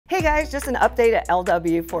Hey guys, just an update at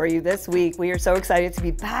LW for you this week. We are so excited to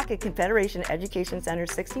be back at Confederation Education Center,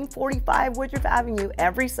 1645 Woodruff Avenue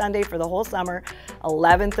every Sunday for the whole summer,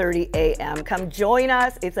 11:30 a.m. Come join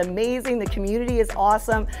us. It's amazing. The community is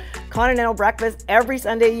awesome. Continental breakfast every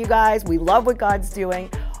Sunday, you guys. We love what God's doing.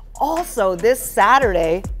 Also, this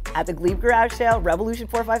Saturday at the Glebe Garage Sale, Revolution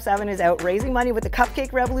 457 is out raising money with the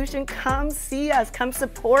Cupcake Revolution. Come see us, come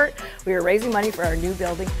support. We are raising money for our new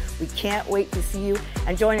building. We can't wait to see you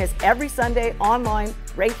and join us every Sunday online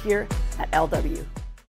right here at LW.